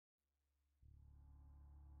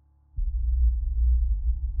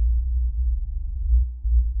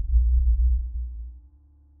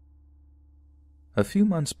A few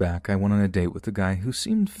months back, I went on a date with a guy who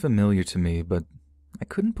seemed familiar to me, but I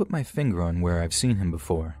couldn't put my finger on where I've seen him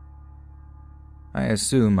before. I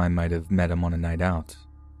assume I might have met him on a night out.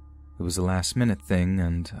 It was a last-minute thing,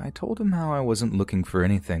 and I told him how I wasn't looking for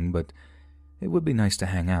anything, but it would be nice to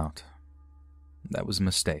hang out. That was a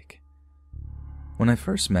mistake. When I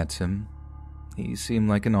first met him, he seemed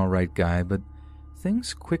like an alright guy, but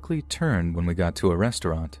things quickly turned when we got to a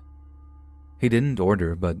restaurant. He didn't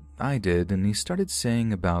order, but I did, and he started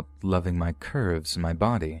saying about loving my curves and my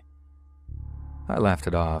body. I laughed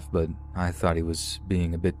it off, but I thought he was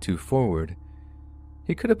being a bit too forward.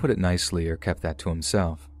 He could have put it nicely or kept that to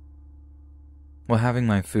himself. While having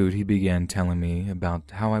my food, he began telling me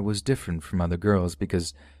about how I was different from other girls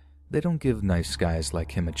because they don't give nice guys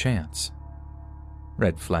like him a chance.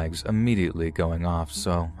 Red flags immediately going off,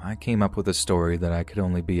 so I came up with a story that I could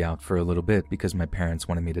only be out for a little bit because my parents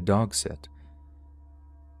wanted me to dog sit.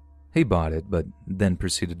 He bought it, but then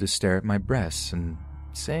proceeded to stare at my breasts and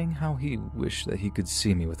saying how he wished that he could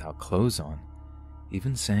see me without clothes on,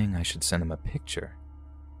 even saying I should send him a picture.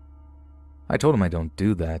 I told him I don't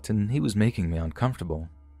do that, and he was making me uncomfortable.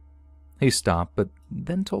 He stopped, but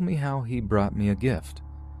then told me how he brought me a gift.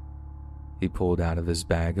 He pulled out of his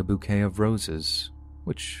bag a bouquet of roses,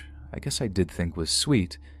 which I guess I did think was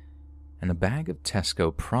sweet, and a bag of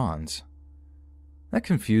Tesco prawns. That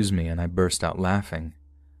confused me, and I burst out laughing.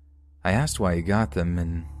 I asked why he got them,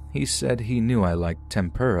 and he said he knew I liked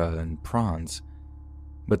tempura and prawns.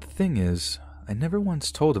 But the thing is, I never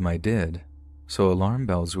once told him I did, so alarm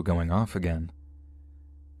bells were going off again.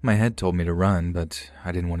 My head told me to run, but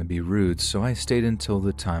I didn't want to be rude, so I stayed until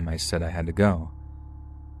the time I said I had to go.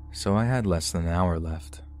 So I had less than an hour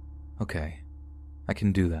left. Okay, I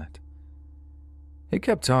can do that. He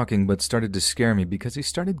kept talking, but started to scare me because he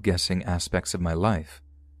started guessing aspects of my life.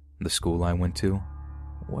 The school I went to,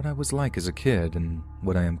 what I was like as a kid, and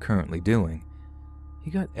what I am currently doing.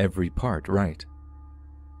 He got every part right.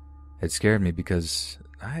 It scared me because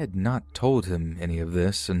I had not told him any of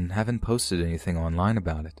this and haven't posted anything online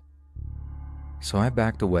about it. So I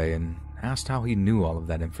backed away and asked how he knew all of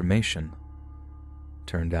that information.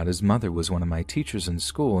 Turned out his mother was one of my teachers in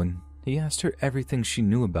school, and he asked her everything she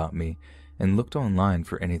knew about me and looked online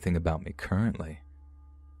for anything about me currently.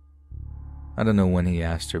 I don't know when he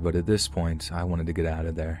asked her, but at this point, I wanted to get out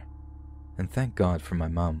of there. And thank God for my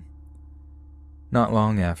mom. Not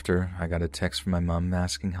long after, I got a text from my mom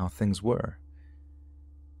asking how things were.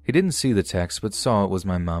 He didn't see the text, but saw it was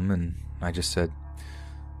my mom, and I just said,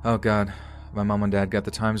 "Oh God, my mom and dad got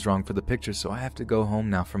the times wrong for the picture, so I have to go home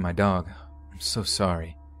now for my dog. I'm so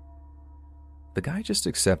sorry." The guy just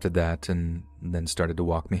accepted that and then started to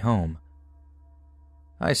walk me home.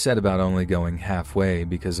 I said about only going halfway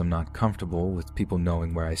because I'm not comfortable with people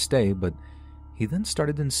knowing where I stay, but he then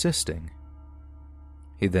started insisting.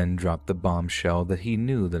 He then dropped the bombshell that he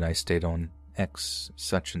knew that I stayed on X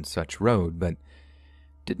such and such road, but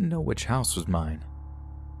didn't know which house was mine.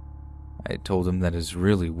 I told him that is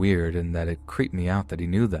really weird and that it creeped me out that he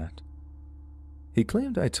knew that. He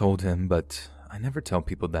claimed I told him, but I never tell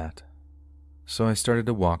people that. So I started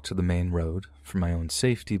to walk to the main road for my own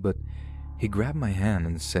safety, but he grabbed my hand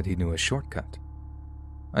and said he knew a shortcut.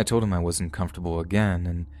 I told him I wasn't comfortable again,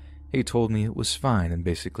 and he told me it was fine and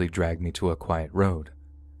basically dragged me to a quiet road.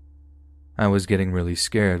 I was getting really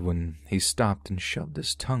scared when he stopped and shoved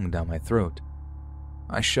his tongue down my throat.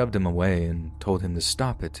 I shoved him away and told him to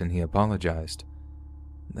stop it, and he apologized.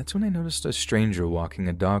 That's when I noticed a stranger walking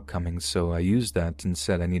a dog coming, so I used that and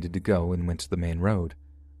said I needed to go and went to the main road.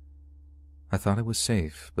 I thought it was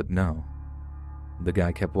safe, but no. The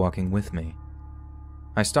guy kept walking with me.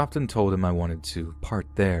 I stopped and told him I wanted to part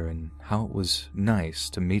there and how it was nice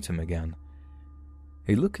to meet him again.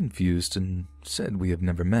 He looked confused and said we have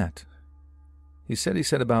never met. He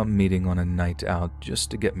said about meeting on a night out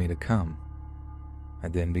just to get me to come. I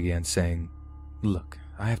then began saying, "Look,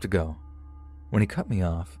 I have to go," when he cut me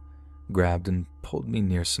off, grabbed and pulled me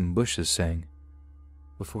near some bushes, saying,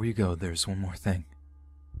 "Before you go, there's one more thing."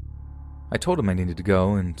 I told him I needed to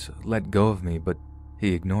go and to let go of me, but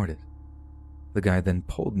he ignored it. The guy then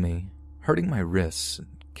pulled me, hurting my wrists,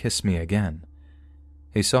 and kissed me again.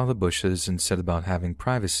 He saw the bushes and said about having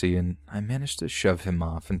privacy, and I managed to shove him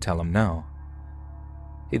off and tell him no.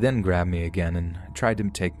 He then grabbed me again and tried to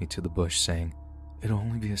take me to the bush, saying, "It'll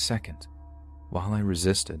only be a second," while I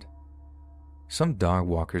resisted. Some dog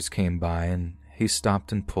walkers came by, and he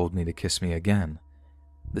stopped and pulled me to kiss me again,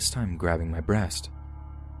 this time grabbing my breast.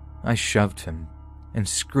 I shoved him and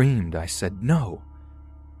screamed. I said no,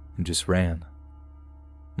 and just ran.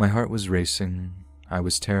 My heart was racing. I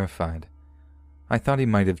was terrified. I thought he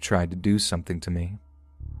might have tried to do something to me.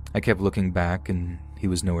 I kept looking back and he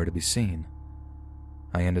was nowhere to be seen.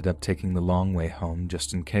 I ended up taking the long way home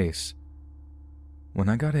just in case. When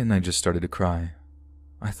I got in, I just started to cry.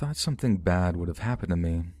 I thought something bad would have happened to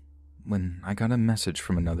me when I got a message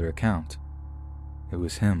from another account. It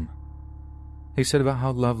was him. He said about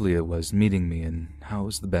how lovely it was meeting me and how it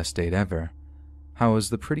was the best date ever, how I was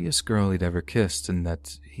the prettiest girl he'd ever kissed and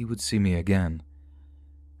that he would see me again,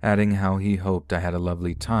 adding how he hoped I had a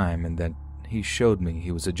lovely time and that he showed me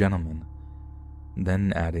he was a gentleman,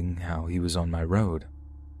 then adding how he was on my road.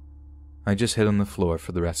 I just hid on the floor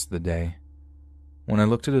for the rest of the day. When I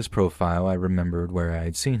looked at his profile, I remembered where I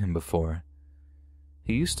had seen him before.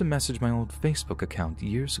 He used to message my old Facebook account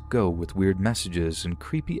years ago with weird messages and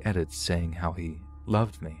creepy edits saying how he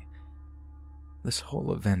loved me. This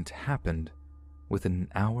whole event happened within an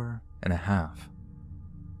hour and a half.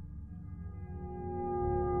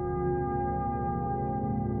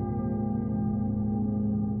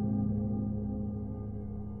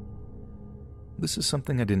 This is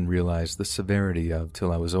something I didn't realize the severity of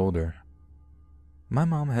till I was older. My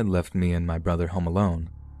mom had left me and my brother home alone.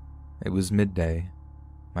 It was midday.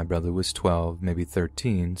 My brother was 12, maybe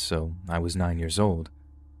 13, so I was 9 years old.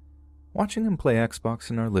 Watching him play Xbox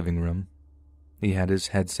in our living room, he had his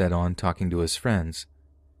headset on talking to his friends.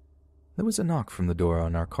 There was a knock from the door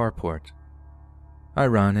on our carport. I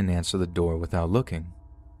run and answer the door without looking.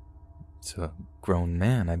 It's a grown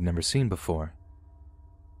man I've never seen before.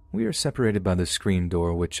 We are separated by the screen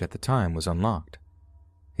door, which at the time was unlocked.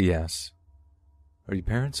 He asks, "Are your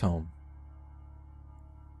parents home?"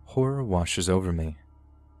 Horror washes over me.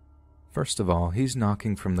 First of all, he's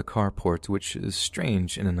knocking from the carport, which is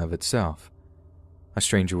strange in and of itself. A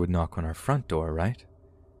stranger would knock on our front door, right?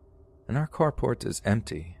 And our carport is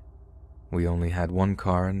empty. We only had one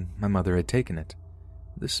car and my mother had taken it.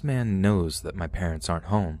 This man knows that my parents aren't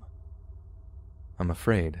home. I'm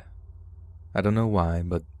afraid. I don't know why,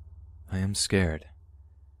 but I am scared.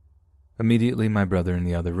 Immediately, my brother in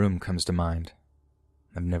the other room comes to mind.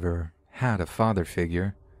 I've never had a father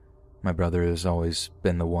figure. My brother has always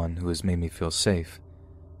been the one who has made me feel safe,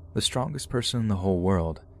 the strongest person in the whole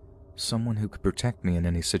world, someone who could protect me in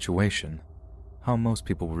any situation, how most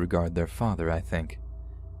people regard their father, I think.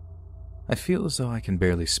 I feel as though I can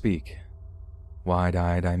barely speak.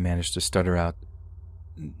 Wide-eyed, I manage to stutter out,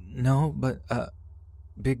 "No, but,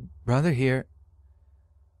 big brother here."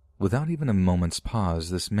 Without even a moment's pause,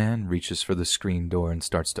 this man reaches for the screen door and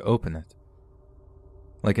starts to open it.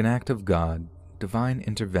 Like an act of God, divine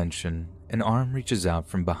intervention, an arm reaches out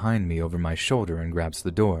from behind me over my shoulder and grabs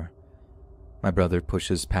the door. My brother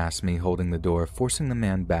pushes past me, holding the door, forcing the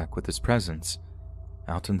man back with his presence,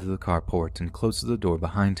 out into the carport, and closes the door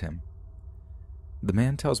behind him. The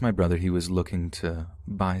man tells my brother he was looking to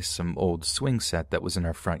buy some old swing set that was in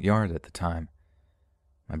our front yard at the time.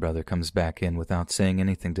 My brother comes back in without saying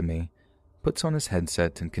anything to me, puts on his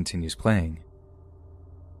headset, and continues playing.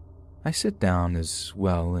 I sit down as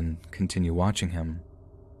well and continue watching him.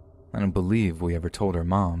 I don't believe we ever told our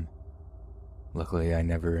mom. Luckily, I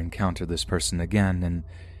never encountered this person again, and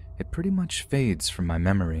it pretty much fades from my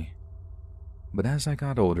memory. But as I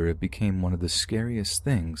got older, it became one of the scariest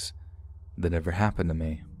things that ever happened to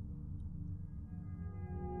me.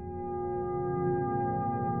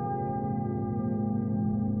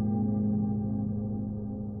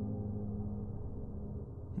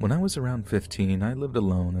 When I was around 15, I lived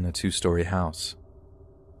alone in a 2-story house.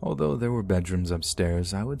 Although there were bedrooms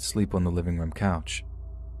upstairs, I would sleep on the living room couch.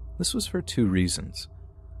 This was for 2 reasons.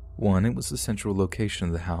 1, it was the central location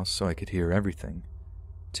of the house so I could hear everything.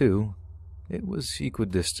 2, it was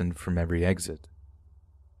equidistant from every exit.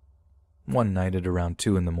 One night at around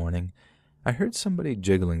 2 in the morning, I heard somebody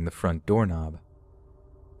jiggling the front doorknob.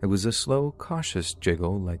 It was a slow, cautious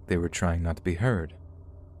jiggle like they were trying not to be heard.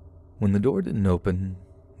 When the door didn't open,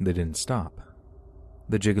 they didn't stop.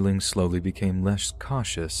 The jiggling slowly became less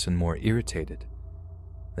cautious and more irritated.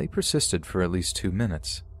 They persisted for at least 2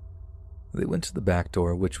 minutes. They went to the back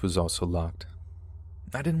door, which was also locked.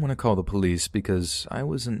 I didn't want to call the police because I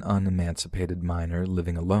was an unemancipated minor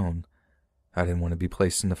living alone. I didn't want to be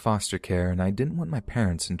placed into foster care, and I didn't want my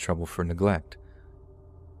parents in trouble for neglect.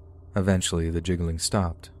 Eventually, the jiggling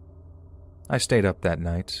stopped. I stayed up that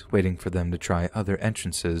night, waiting for them to try other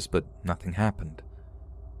entrances, but nothing happened.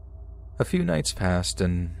 A few nights passed,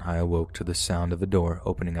 and I awoke to the sound of a door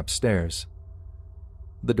opening upstairs.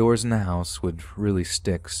 The doors in the house would really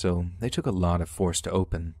stick, so they took a lot of force to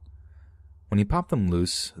open. When you popped them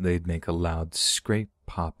loose, they'd make a loud scrape,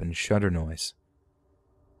 pop, and shudder noise.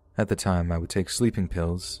 At the time, I would take sleeping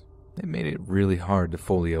pills. It made it really hard to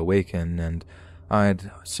fully awaken, and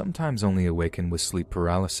I'd sometimes only awaken with sleep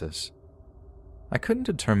paralysis. I couldn't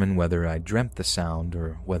determine whether I dreamt the sound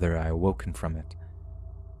or whether I awoken from it.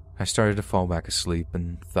 I started to fall back asleep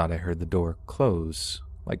and thought I heard the door close,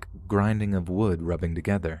 like grinding of wood rubbing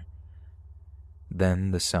together.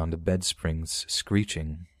 Then the sound of bed springs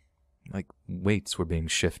screeching, like weights were being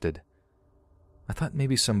shifted. I thought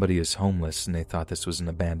maybe somebody is homeless and they thought this was an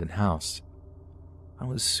abandoned house. I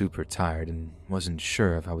was super tired and wasn't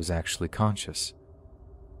sure if I was actually conscious.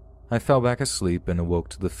 I fell back asleep and awoke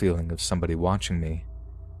to the feeling of somebody watching me.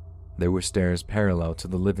 There were stairs parallel to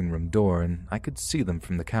the living room door and I could see them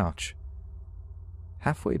from the couch.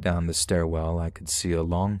 Halfway down the stairwell, I could see a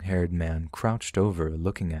long-haired man crouched over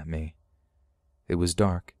looking at me. It was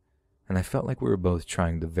dark, and I felt like we were both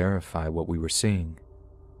trying to verify what we were seeing.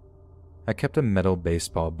 I kept a metal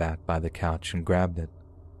baseball bat by the couch and grabbed it.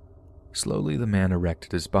 Slowly the man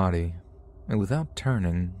erected his body, and without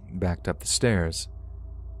turning, backed up the stairs.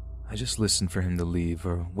 I just listened for him to leave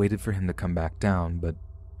or waited for him to come back down, but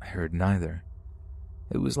I heard neither.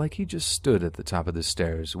 It was like he just stood at the top of the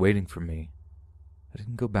stairs waiting for me. I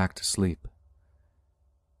didn't go back to sleep.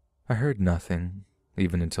 I heard nothing,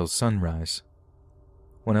 even until sunrise.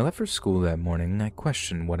 When I left for school that morning, I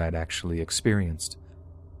questioned what I'd actually experienced.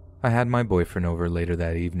 I had my boyfriend over later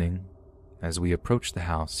that evening. As we approached the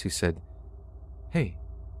house, he said, "Hey,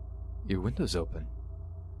 your window's open."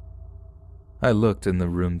 I looked and the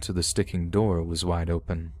room to the sticking door was wide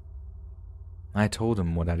open. I told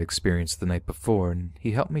him what I'd experienced the night before, and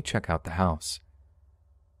he helped me check out the house.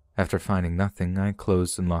 After finding nothing, I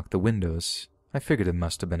closed and locked the windows. I figured it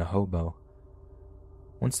must have been a hobo.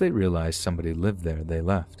 Once they realized somebody lived there, they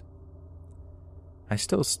left. I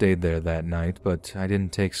still stayed there that night, but I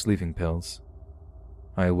didn't take sleeping pills.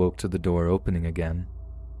 I awoke to the door opening again.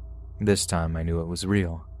 This time I knew it was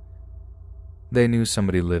real. They knew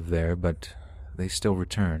somebody lived there, but they still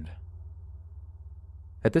returned.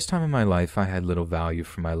 At this time in my life, I had little value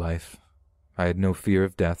for my life. I had no fear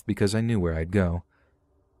of death because I knew where I'd go.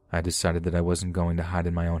 I decided that I wasn't going to hide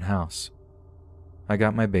in my own house. I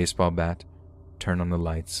got my baseball bat, turned on the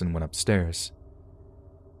lights, and went upstairs.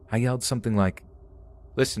 I yelled something like,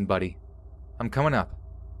 "Listen, buddy, I'm coming up.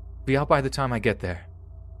 Be out by the time I get there."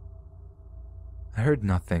 I heard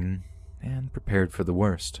nothing and prepared for the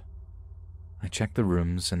worst. I checked the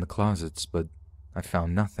rooms and the closets, but I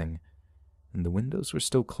found nothing, and the windows were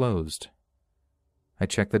still closed. I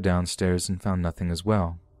checked the downstairs and found nothing as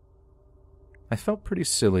well. I felt pretty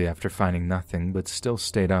silly after finding nothing, but still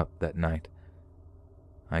stayed up that night.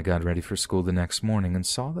 I got ready for school the next morning and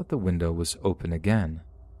saw that the window was open again.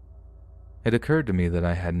 It occurred to me that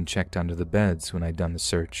I hadn't checked under the beds when I'd done the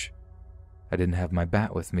search. I didn't have my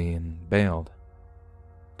bat with me and bailed.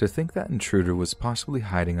 To think that intruder was possibly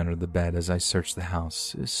hiding under the bed as I searched the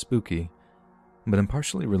house is spooky, but I'm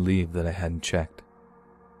partially relieved that I hadn't checked.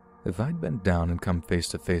 If I'd bent down and come face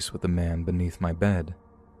to face with the man beneath my bed,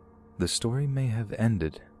 the story may have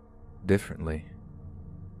ended differently.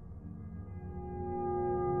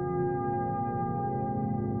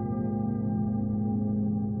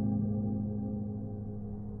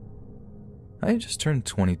 I had just turned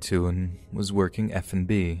 22 and was working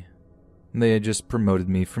F&B. They had just promoted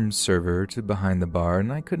me from server to behind the bar,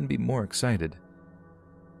 and I couldn't be more excited.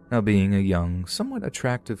 Now, being a young, somewhat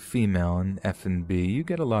attractive female in F&B, you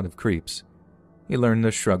get a lot of creeps. You learn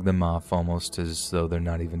to shrug them off almost as though they're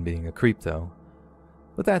not even being a creep, though.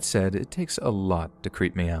 But that said, it takes a lot to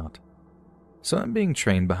creep me out. So I'm being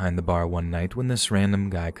trained behind the bar one night when this random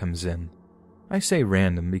guy comes in. I say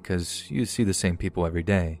random because you see the same people every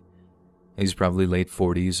day. He's probably late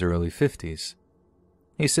 40s or early 50s.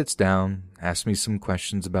 He sits down, asks me some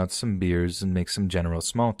questions about some beers, and makes some general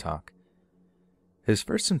small talk. His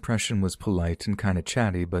first impression was polite and kind of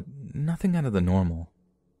chatty, but nothing out of the normal.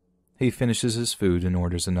 He finishes his food and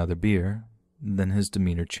orders another beer, then his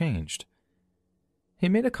demeanor changed. He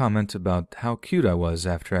made a comment about how cute I was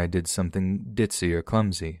after I did something ditzy or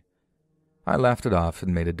clumsy. I laughed it off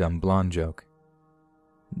and made a dumb blonde joke.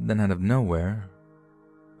 Then out of nowhere,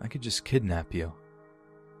 "I could just kidnap you."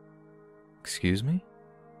 Excuse me?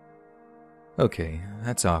 Okay,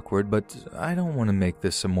 that's awkward, but I don't want to make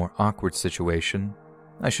this a more awkward situation.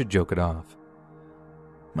 I should joke it off.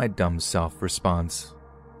 My dumb self responds,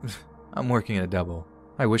 "I'm working a double.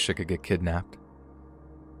 I wish I could get kidnapped."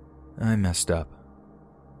 I messed up.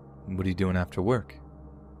 "What are you doing after work?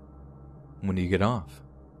 When do you get off?"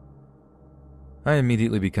 I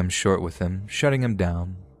immediately become short with him, shutting him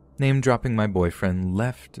down, name-dropping my boyfriend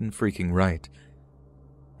left and freaking right.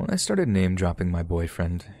 When I started name-dropping my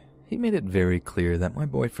boyfriend, he made it very clear that my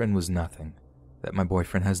boyfriend was nothing, that my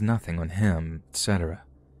boyfriend has nothing on him, etc.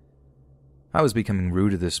 I was becoming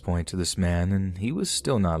rude at this point to this man, and he was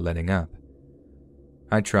still not letting up.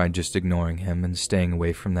 I tried just ignoring him and staying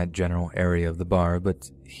away from that general area of the bar,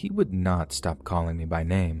 but he would not stop calling me by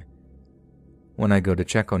name. When I go to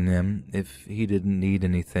check on him, if he didn't need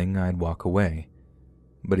anything, I'd walk away.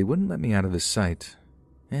 But he wouldn't let me out of his sight,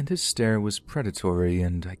 and his stare was predatory,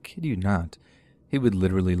 and I kid you not, he would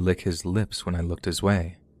literally lick his lips when I looked his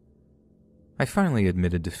way. I finally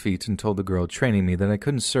admitted defeat and told the girl training me that I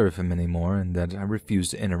couldn't serve him anymore and that I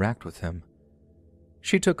refused to interact with him.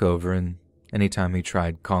 She took over, and anytime he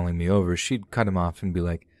tried calling me over, she'd cut him off and be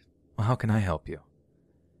like, "Well, how can I help you?"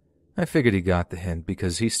 I figured he got the hint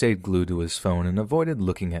because he stayed glued to his phone and avoided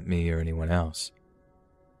looking at me or anyone else.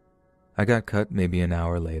 I got cut maybe an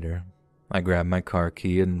hour later. I grabbed my car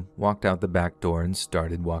key and walked out the back door and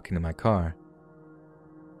started walking to my car.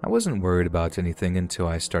 I wasn't worried about anything until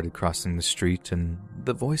I started crossing the street and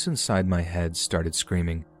the voice inside my head started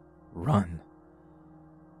screaming, "Run!"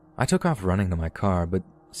 I took off running to my car, but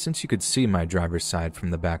since you could see my driver's side from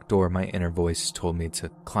the back door, my inner voice told me to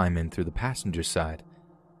climb in through the passenger side.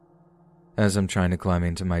 As I'm trying to climb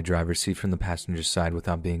into my driver's seat from the passenger side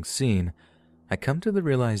without being seen, I come to the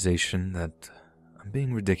realization that I'm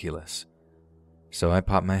being ridiculous. So I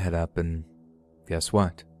pop my head up and guess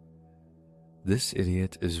what? This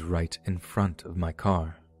idiot is right in front of my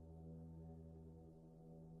car.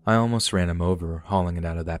 I almost ran him over, hauling it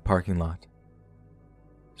out of that parking lot.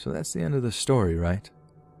 So that's the end of the story, right?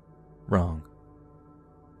 Wrong.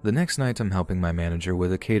 The next night I'm helping my manager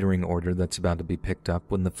with a catering order that's about to be picked up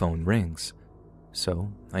when the phone rings.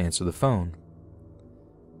 So I answer the phone.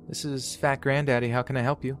 "This is FatGrandaddy, how can I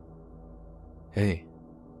help you?" "Hey,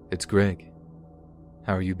 it's Greg.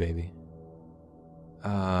 How are you, baby?"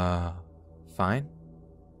 Fine."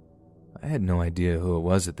 I had no idea who it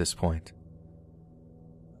was at this point.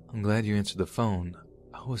 "I'm glad you answered the phone.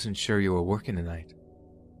 I wasn't sure you were working tonight."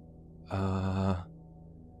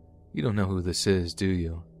 You don't know who this is, do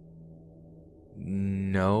you?"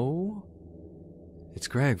 "No. It's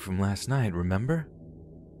Greg from last night, remember?"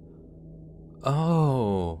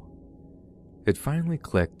 "Oh." It finally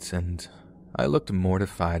clicked, and I looked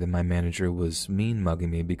mortified, and my manager was mean-mugging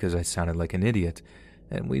me because I sounded like an idiot,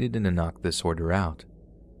 and we needed to knock this order out.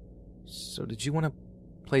 "So did you want to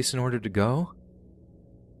place an order to go?"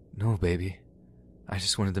 "No, baby. I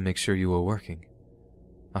just wanted to make sure you were working.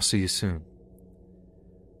 I'll see you soon."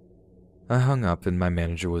 I hung up and my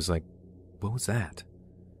manager was like, "What was that?"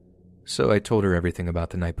 So I told her everything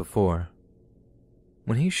about the night before.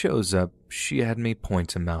 When he shows up, she had me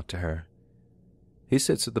point him out to her. He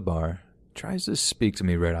sits at the bar, tries to speak to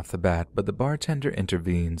me right off the bat, but the bartender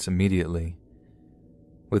intervenes immediately.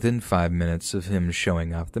 Within 5 minutes of him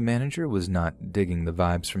showing up, the manager was not digging the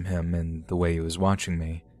vibes from him and the way he was watching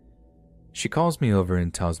me. She calls me over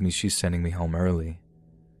and tells me she's sending me home early.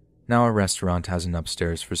 Now our restaurant has an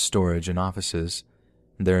upstairs for storage and offices.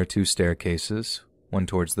 There are 2 staircases, one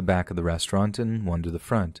towards the back of the restaurant and one to the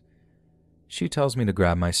front. She tells me to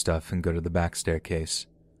grab my stuff and go to the back staircase.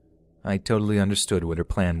 I totally understood what her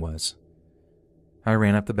plan was. I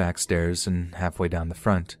ran up the back stairs and halfway down the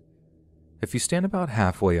front. If you stand about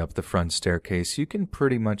halfway up the front staircase, you can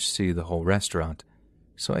pretty much see the whole restaurant,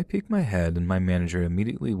 so I peek my head and my manager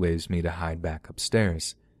immediately waves me to hide back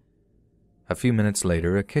upstairs. A few minutes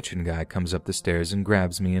later, a kitchen guy comes up the stairs and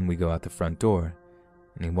grabs me and we go out the front door,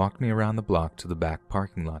 and he walked me around the block to the back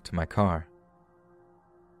parking lot to my car.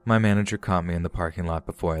 My manager caught me in the parking lot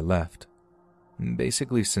before I left.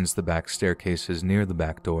 Basically, since the back staircase is near the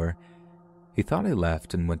back door, he thought I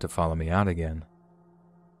left and went to follow me out again.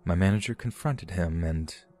 My manager confronted him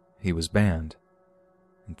and he was banned.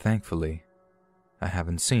 And thankfully, I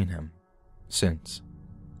haven't seen him since.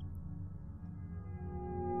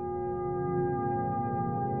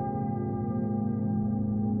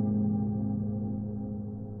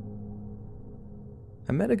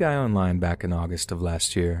 I met a guy online back in August of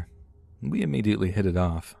last year. We immediately hit it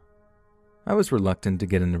off. I was reluctant to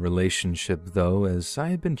get in a relationship though, as I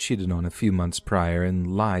had been cheated on a few months prior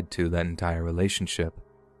and lied to that entire relationship.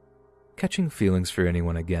 Catching feelings for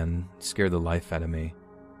anyone again scared the life out of me.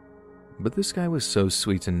 But this guy was so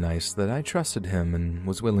sweet and nice that I trusted him and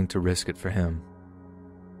was willing to risk it for him.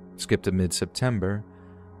 Skip to mid-September.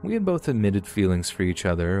 We had both admitted feelings for each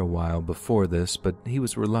other a while before this, but he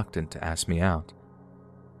was reluctant to ask me out.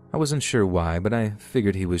 I wasn't sure why, but I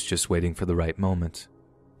figured he was just waiting for the right moment,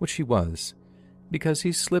 which he was, because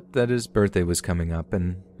he slipped that his birthday was coming up,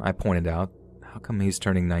 and I pointed out, how come he's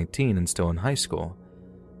turning 19 and still in high school?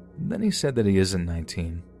 Then he said that he isn't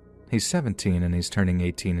 19. He's 17 and he's turning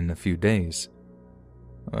 18 in a few days.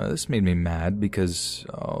 This made me mad because,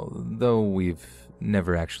 although we've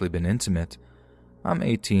never actually been intimate, I'm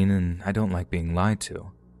 18 and I don't like being lied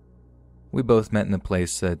to. We both met in a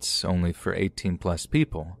place that's only for 18-plus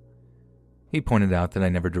people. He pointed out that I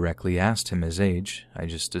never directly asked him his age, I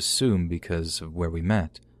just assumed because of where we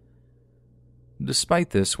met. Despite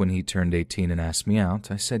this, when he turned 18 and asked me out,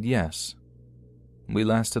 I said yes. We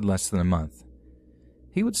lasted less than a month.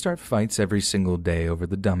 He would start fights every single day over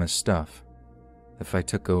the dumbest stuff. If I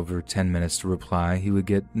took over 10 minutes to reply, he would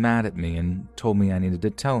get mad at me and told me I needed to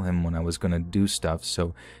tell him when I was going to do stuff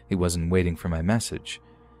so he wasn't waiting for my message.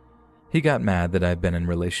 He got mad that I'd been in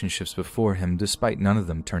relationships before him despite none of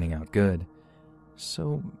them turning out good.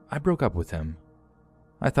 So I broke up with him.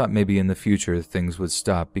 I thought maybe in the future things would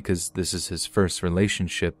stop because this is his first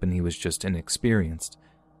relationship and he was just inexperienced.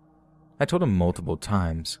 I told him multiple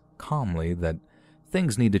times, calmly, that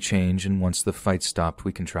things need to change and once the fight stopped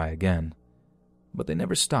we can try again. But they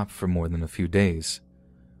never stopped for more than a few days.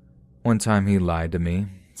 One time he lied to me,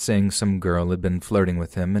 saying some girl had been flirting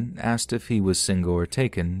with him and asked if he was single or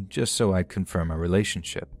taken just so I'd confirm our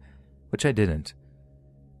relationship, which I didn't.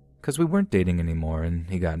 Because we weren't dating anymore and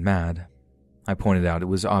he got mad. I pointed out it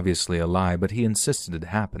was obviously a lie, but he insisted it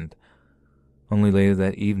happened. Only later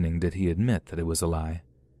that evening did he admit that it was a lie.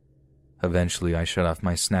 Eventually, I shut off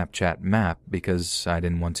my Snapchat map because I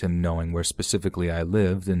didn't want him knowing where specifically I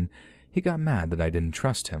lived, and he got mad that I didn't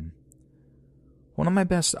trust him. One of my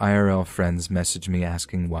best IRL friends messaged me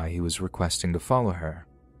asking why he was requesting to follow her.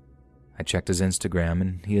 I checked his Instagram,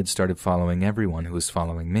 and he had started following everyone who was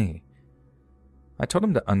following me. I told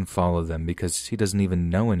him to unfollow them because he doesn't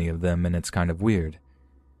even know any of them and it's kind of weird.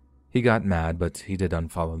 He got mad, but he did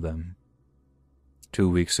unfollow them. 2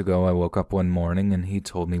 weeks ago, I woke up one morning and he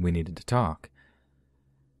told me we needed to talk.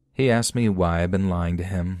 He asked me why I'd been lying to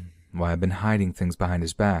him, why I'd been hiding things behind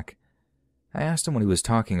his back. I asked him what he was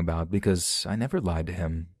talking about because I never lied to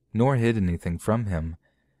him, nor hid anything from him.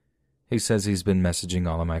 He says he's been messaging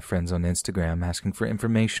all of my friends on Instagram asking for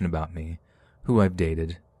information about me, who I've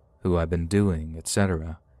dated, who I've been doing,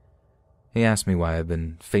 etc. He asked me why I've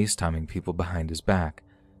been FaceTiming people behind his back,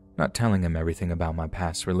 not telling him everything about my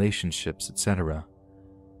past relationships, etc.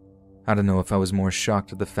 I don't know if I was more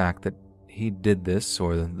shocked at the fact that he did this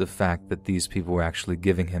or the fact that these people were actually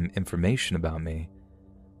giving him information about me.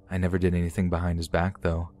 I never did anything behind his back,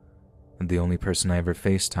 though. And the only person I ever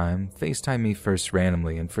FaceTimed me first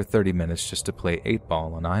randomly and for 30 minutes just to play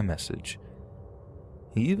 8-ball on iMessage.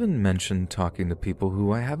 He even mentioned talking to people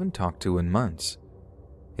who I haven't talked to in months.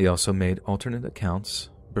 He also made alternate accounts,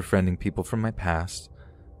 befriending people from my past,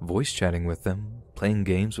 voice chatting with them, playing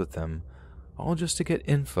games with them, all just to get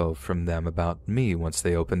info from them about me once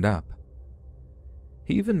they opened up.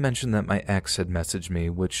 He even mentioned that my ex had messaged me,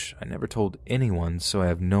 which I never told anyone, so I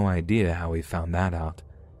have no idea how he found that out.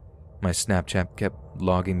 My Snapchat kept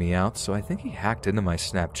logging me out, so I think he hacked into my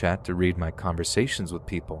Snapchat to read my conversations with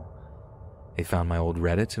people. He found my old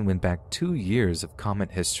Reddit and went back 2 years of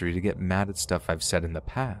comment history to get mad at stuff I've said in the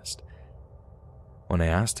past. When I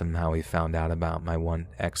asked him how he found out about my one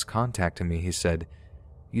ex contacting me, he said,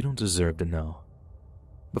 "You don't deserve to know,"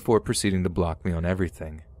 before proceeding to block me on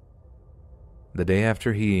everything. The day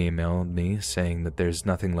after he emailed me saying that there's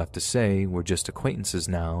nothing left to say, we're just acquaintances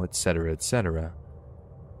now, etc., etc.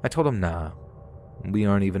 I told him nah, we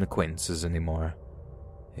aren't even acquaintances anymore.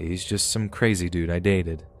 He's just some crazy dude I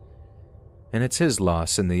dated. And it's his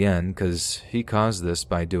loss in the end, because he caused this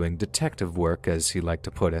by doing detective work, as he liked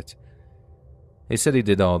to put it. He said he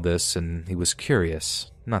did all this and he was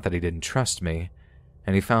curious, not that he didn't trust me,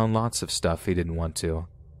 and he found lots of stuff he didn't want to.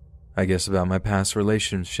 I guess about my past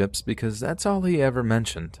relationships, because that's all he ever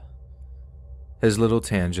mentioned. His little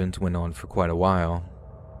tangent went on for quite a while,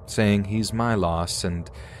 saying he's my loss and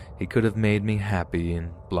he could have made me happy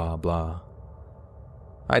and blah blah.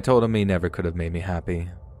 I told him he never could have made me happy.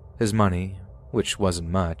 His money, which wasn't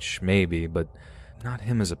much, maybe, but not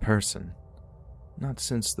him as a person. Not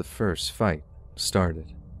since the first fight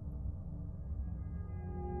started.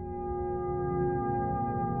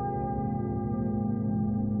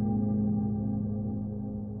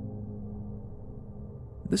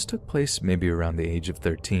 This took place maybe around the age of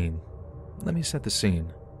 13. Let me set the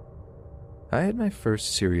scene. I had my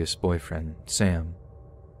first serious boyfriend, Sam.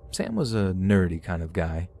 Sam was a nerdy kind of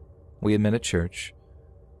guy. We had met at church.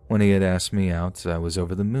 When he had asked me out, I was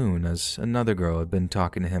over the moon as another girl had been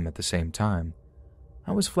talking to him at the same time.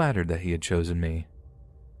 I was flattered that he had chosen me.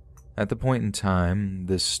 At the point in time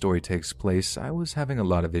this story takes place, I was having a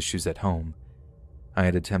lot of issues at home. I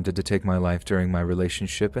had attempted to take my life during my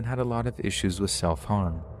relationship and had a lot of issues with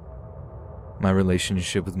self-harm. My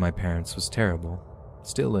relationship with my parents was terrible.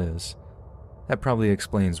 Still is. That probably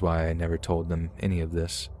explains why I never told them any of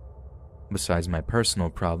this. Besides my personal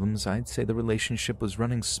problems, I'd say the relationship was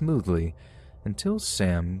running smoothly, until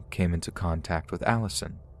Sam came into contact with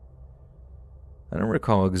Allison. I don't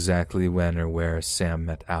recall exactly when or where Sam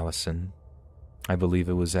met Allison. I believe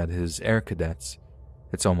it was at his Air Cadets.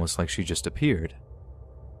 It's almost like she just appeared.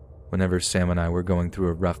 Whenever Sam and I were going through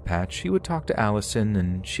a rough patch, he would talk to Allison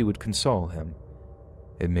and she would console him.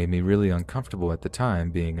 It made me really uncomfortable at the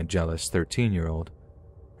time, being a jealous 13-year-old.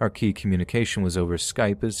 Our key communication was over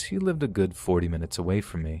Skype as he lived a good 40 minutes away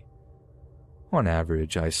from me. On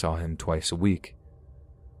average, I saw him twice a week.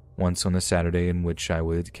 Once on a Saturday in which I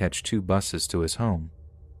would catch 2 buses to his home.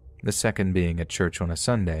 The second being at church on a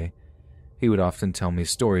Sunday. He would often tell me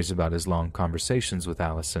stories about his long conversations with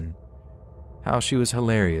Allison. How she was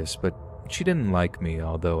hilarious, but she didn't like me,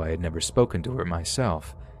 although I had never spoken to her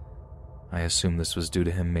myself. I assume this was due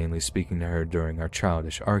to him mainly speaking to her during our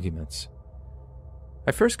childish arguments.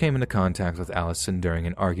 I first came into contact with Allison during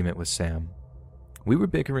an argument with Sam. We were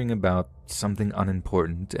bickering about something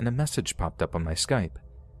unimportant and a message popped up on my Skype.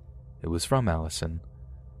 It was from Allison.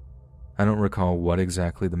 I don't recall what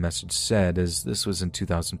exactly the message said, as this was in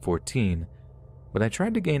 2014, but I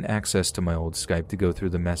tried to gain access to my old Skype to go through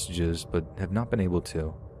the messages, but have not been able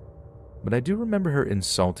to. But I do remember her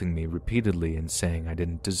insulting me repeatedly and saying I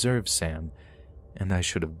didn't deserve Sam, and I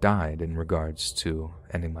should have died in regards to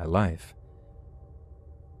ending my life.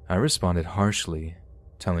 I responded harshly,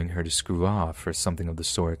 telling her to screw off or something of the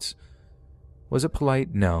sorts. Was it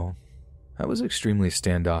polite? No. I was extremely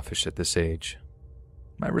standoffish at this age.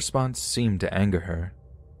 My response seemed to anger her.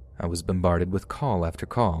 I was bombarded with call after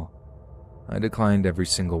call. I declined every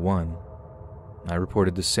single one. I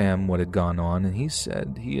reported to Sam what had gone on, and he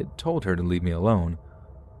said he had told her to leave me alone.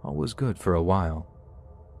 All was good for a while.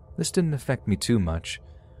 This didn't affect me too much.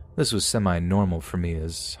 This was semi-normal for me,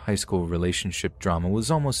 as high school relationship drama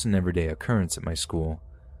was almost an everyday occurrence at my school.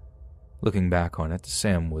 Looking back on it,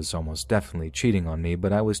 Sam was almost definitely cheating on me,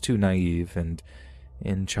 but I was too naive and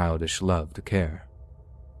in childish love to care.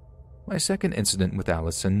 My second incident with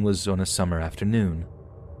Allison was on a summer afternoon.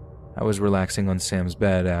 I was relaxing on Sam's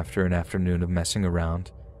bed after an afternoon of messing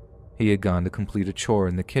around. He had gone to complete a chore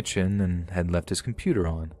in the kitchen and had left his computer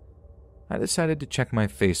on. I decided to check my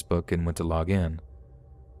Facebook and went to log in.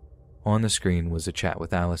 On the screen was a chat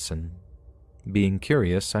with Allison. Being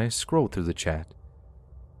curious, I scrolled through the chat.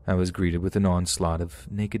 I was greeted with an onslaught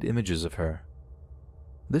of naked images of her.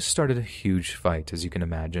 This started a huge fight, as you can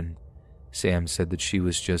imagine. Sam said that she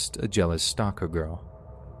was just a jealous stalker girl.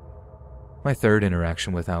 My third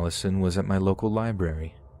interaction with Allison was at my local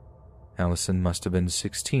library. Allison must have been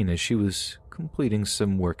 16 as she was completing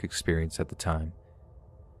some work experience at the time.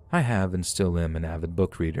 I have and still am an avid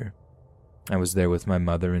book reader. I was there with my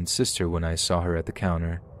mother and sister when I saw her at the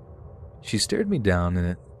counter. She stared me down and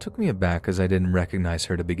it took me aback as I didn't recognize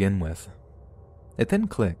her to begin with. It then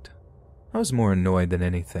clicked. I was more annoyed than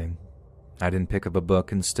anything. I didn't pick up a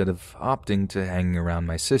book instead of opting to hanging around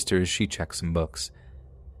my sister as she checked some books.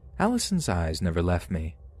 Allison's eyes never left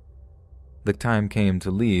me. The time came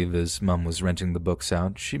to leave as Mum was renting the books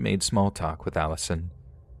out. She made small talk with Allison.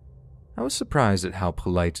 I was surprised at how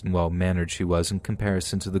polite and well-mannered she was in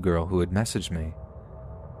comparison to the girl who had messaged me.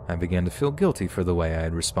 I began to feel guilty for the way I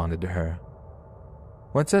had responded to her.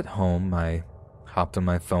 Once at home, I hopped on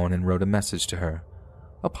my phone and wrote a message to her,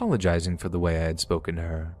 apologizing for the way I had spoken to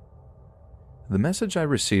her. The message I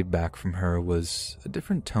received back from her was a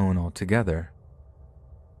different tone altogether.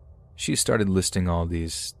 She started listing all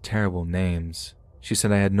these terrible names. She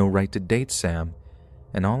said I had no right to date Sam,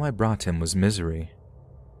 and all I brought him was misery.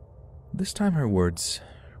 This time her words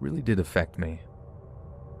really did affect me.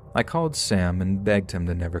 I called Sam and begged him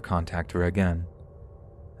to never contact her again.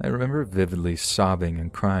 I remember vividly sobbing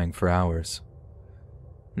and crying for hours.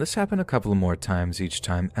 This happened a couple of more times, each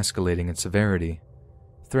time escalating in severity.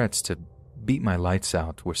 Threats to beat my lights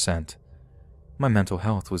out were sent. My mental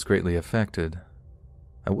health was greatly affected.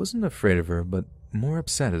 I wasn't afraid of her, but more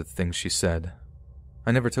upset at the things she said.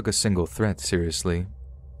 I never took a single threat seriously.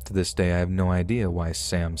 To this day, I have no idea why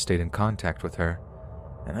Sam stayed in contact with her,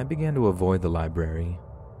 and I began to avoid the library.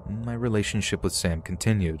 My relationship with Sam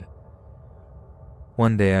continued.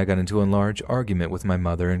 One day, I got into a large argument with my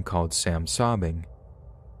mother and called Sam sobbing.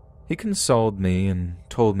 He consoled me and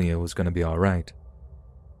told me it was going to be all right.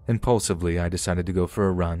 Impulsively, I decided to go for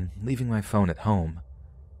a run, leaving my phone at home.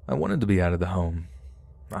 I wanted to be out of the home.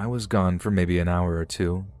 I was gone for maybe an hour or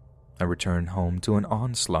two. I returned home to an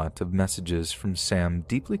onslaught of messages from Sam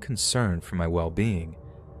deeply concerned for my well-being.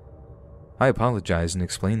 I apologized and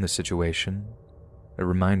explained the situation, a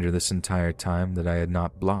reminder this entire time that I had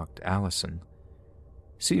not blocked Allison.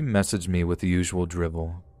 She messaged me with the usual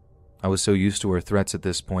drivel. I was so used to her threats at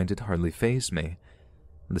this point it hardly fazed me.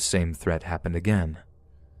 The same threat happened again.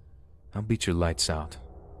 I'll beat your lights out."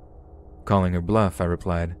 Calling her bluff, I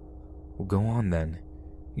replied, "Well, go on then.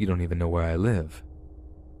 You don't even know where I live."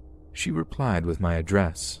 She replied with my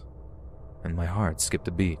address, and my heart skipped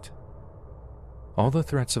a beat. All the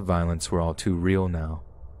threats of violence were all too real now.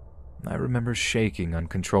 I remember shaking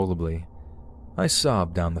uncontrollably. I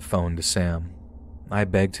sobbed down the phone to Sam. I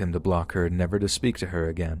begged him to block her and never to speak to her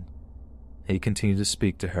again. He continued to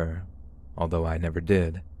speak to her, although I never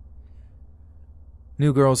did.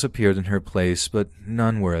 New girls appeared in her place, but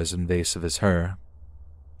none were as invasive as her.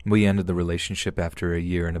 We ended the relationship after a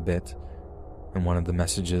year and a bit. In one of the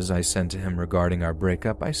messages I sent to him regarding our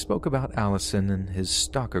breakup, I spoke about Allison and his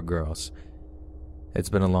stalker girls. It's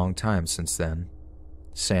been a long time since then.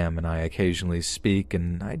 Sam and I occasionally speak,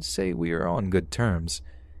 and I'd say we are on good terms.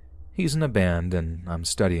 He's in a band, and I'm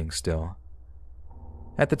studying still.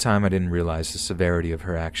 At the time, I didn't realize the severity of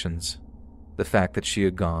her actions. The fact that she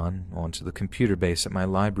had gone onto the computer base at my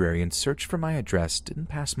library and searched for my address didn't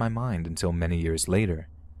pass my mind until many years later.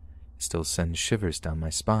 It still sends shivers down my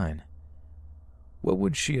spine. What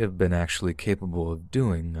would she have been actually capable of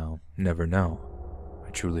doing, I'll never know.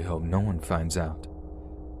 I truly hope no one finds out.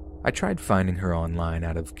 I tried finding her online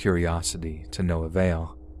out of curiosity, to no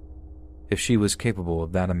avail. If she was capable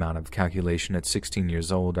of that amount of calculation at 16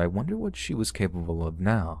 years old, I wonder what she was capable of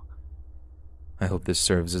now. I hope this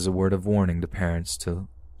serves as a word of warning to parents to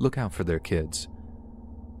look out for their kids.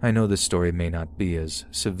 I know this story may not be as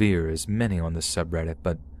severe as many on this subreddit,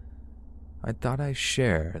 but I thought I'd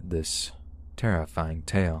share this terrifying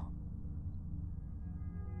tale.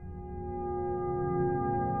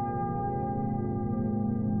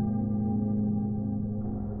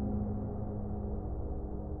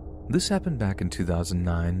 This happened back in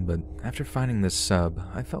 2009, but after finding this sub,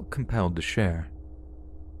 I felt compelled to share.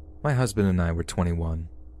 My husband and I were 21,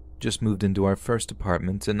 just moved into our first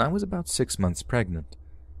apartment, and I was about 6 months pregnant.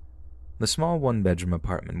 The small one-bedroom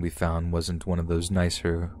apartment we found wasn't one of those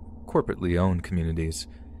nicer, corporately owned communities.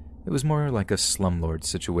 It was more like a slumlord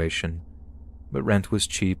situation, but rent was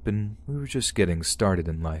cheap and we were just getting started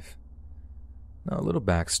in life. Now, a little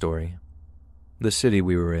backstory. The city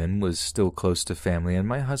we were in was still close to family, and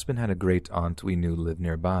my husband had a great aunt we knew lived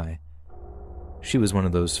nearby. She was one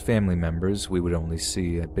of those family members we would only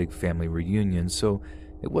see at big family reunions, so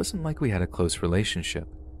it wasn't like we had a close relationship.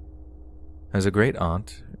 As a great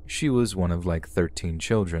aunt, she was one of like 13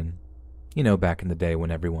 children. You know, back in the day when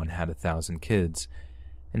everyone had 1,000 kids,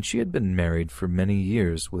 and she had been married for many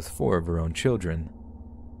years with 4 of her own children.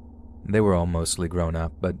 They were all mostly grown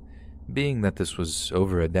up, but being that this was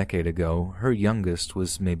over a decade ago, her youngest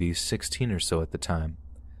was maybe 16 or so at the time.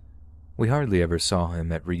 We hardly ever saw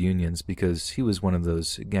him at reunions because he was one of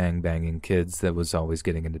those gang-banging kids that was always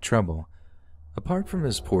getting into trouble. Apart from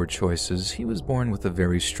his poor choices, he was born with a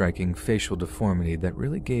very striking facial deformity that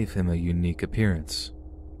really gave him a unique appearance.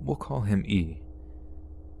 We'll call him E.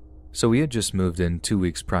 So we had just moved in 2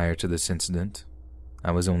 weeks prior to this incident.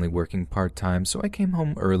 I was only working part-time, so I came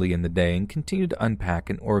home early in the day and continued to unpack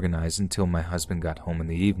and organize until my husband got home in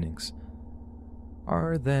the evenings.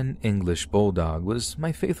 Our then English bulldog was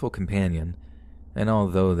my faithful companion, and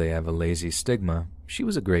although they have a lazy stigma, she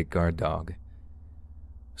was a great guard dog.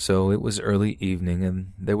 So it was early evening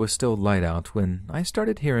and there was still light out when I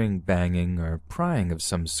started hearing banging or prying of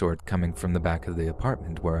some sort coming from the back of the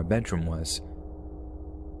apartment where our bedroom was.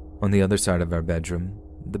 On the other side of our bedroom,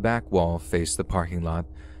 the back wall faced the parking lot,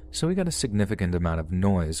 so we got a significant amount of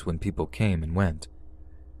noise when people came and went.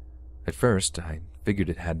 At first, I figured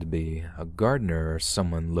it had to be a gardener or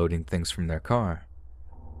someone loading things from their car.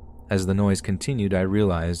 As the noise continued, I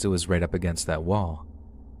realized it was right up against that wall.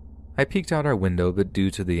 I peeked out our window, but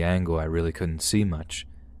due to the angle, I really couldn't see much.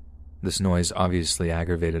 This noise obviously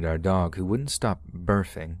aggravated our dog, who wouldn't stop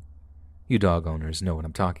barfing. You dog owners know what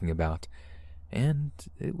I'm talking about, and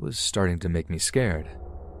it was starting to make me scared.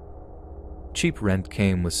 Cheap rent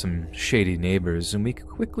came with some shady neighbors, and we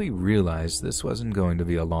quickly realized this wasn't going to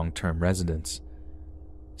be a long-term residence.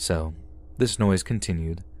 So, this noise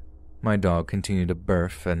continued. My dog continued to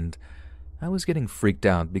barf, and I was getting freaked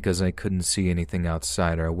out because I couldn't see anything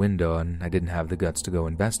outside our window and I didn't have the guts to go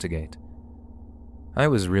investigate. I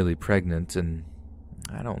was really pregnant, and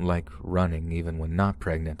I don't like running even when not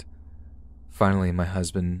pregnant. Finally, my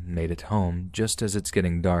husband made it home just as it's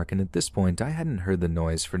getting dark, and at this point I hadn't heard the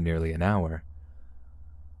noise for nearly an hour.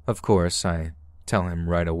 Of course, I tell him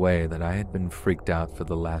right away that I had been freaked out for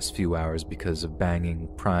the last few hours because of banging,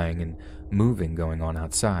 prying, and moving going on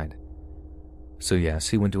outside. So yes,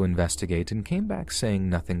 he went to investigate and came back saying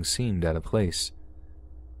nothing seemed out of place.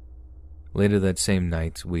 Later that same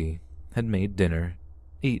night, we had made dinner,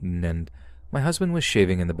 eaten, and my husband was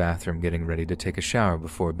shaving in the bathroom getting ready to take a shower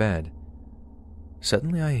before bed.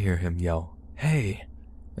 Suddenly I hear him yell, "Hey!"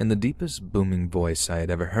 in the deepest booming voice I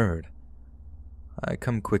had ever heard. I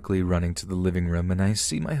come quickly running to the living room and I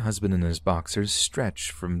see my husband in his boxers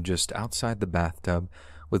stretched from just outside the bathtub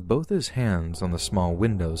with both his hands on the small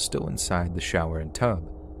windows still inside the shower and tub.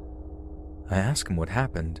 I ask him what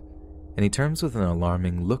happened, and he turns with an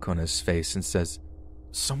alarming look on his face and says,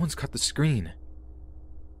 "Someone's cut the screen."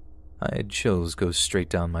 I had chills go straight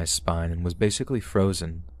down my spine and was basically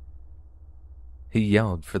frozen. He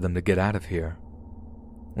yelled for them to get out of here,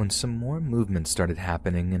 when some more movement started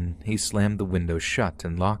happening and he slammed the window shut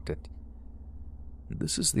and locked it.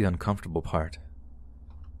 This is the uncomfortable part.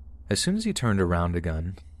 As soon as he turned around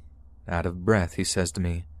again, out of breath, he says to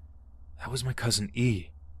me, "That was my cousin E."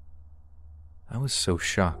 I was so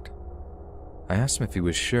shocked. I asked him if he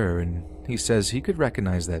was sure, and he says he could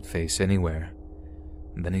recognize that face anywhere.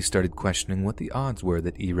 And then he started questioning what the odds were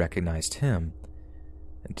that E recognized him,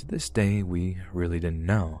 and to this day we really didn't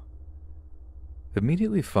know.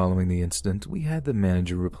 Immediately following the incident, we had the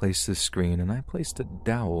manager replace the screen and I placed a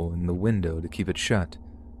dowel in the window to keep it shut.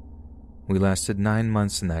 We lasted 9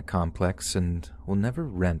 months in that complex and will never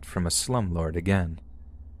rent from a slumlord again.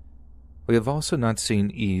 We have also not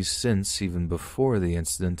seen E since, even before the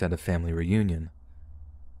incident at a family reunion.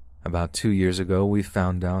 About 2 years ago, we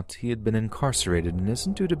found out he had been incarcerated and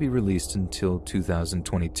isn't due to be released until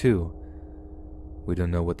 2022. We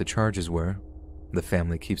don't know what the charges were. The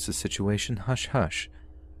family keeps the situation hush-hush,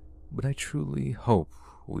 but I truly hope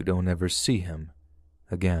we don't ever see him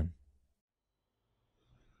again.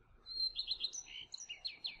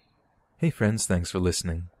 Hey friends, thanks for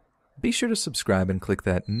listening. Be sure to subscribe and click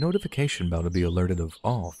that notification bell to be alerted of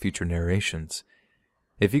all future narrations.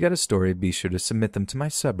 If you got a story, be sure to submit them to my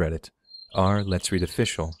subreddit,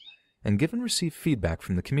 r/LetsReadOfficial, and give and receive feedback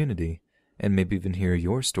from the community, and maybe even hear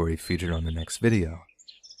your story featured on the next video.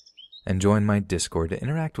 And join my Discord to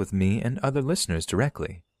interact with me and other listeners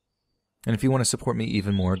directly. And if you want to support me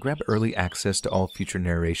even more, grab early access to all future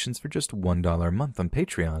narrations for just $1 a month on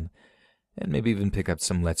Patreon, and maybe even pick up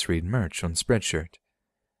some Let's Read merch on Spreadshirt.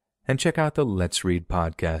 And check out the Let's Read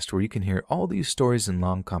podcast, where you can hear all these stories in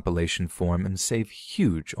long compilation form and save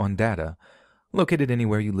huge on data, located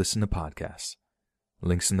anywhere you listen to podcasts.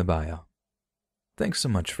 Links in the bio. Thanks so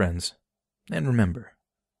much, friends. And remember,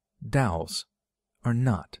 dowels are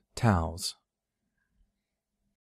not towels.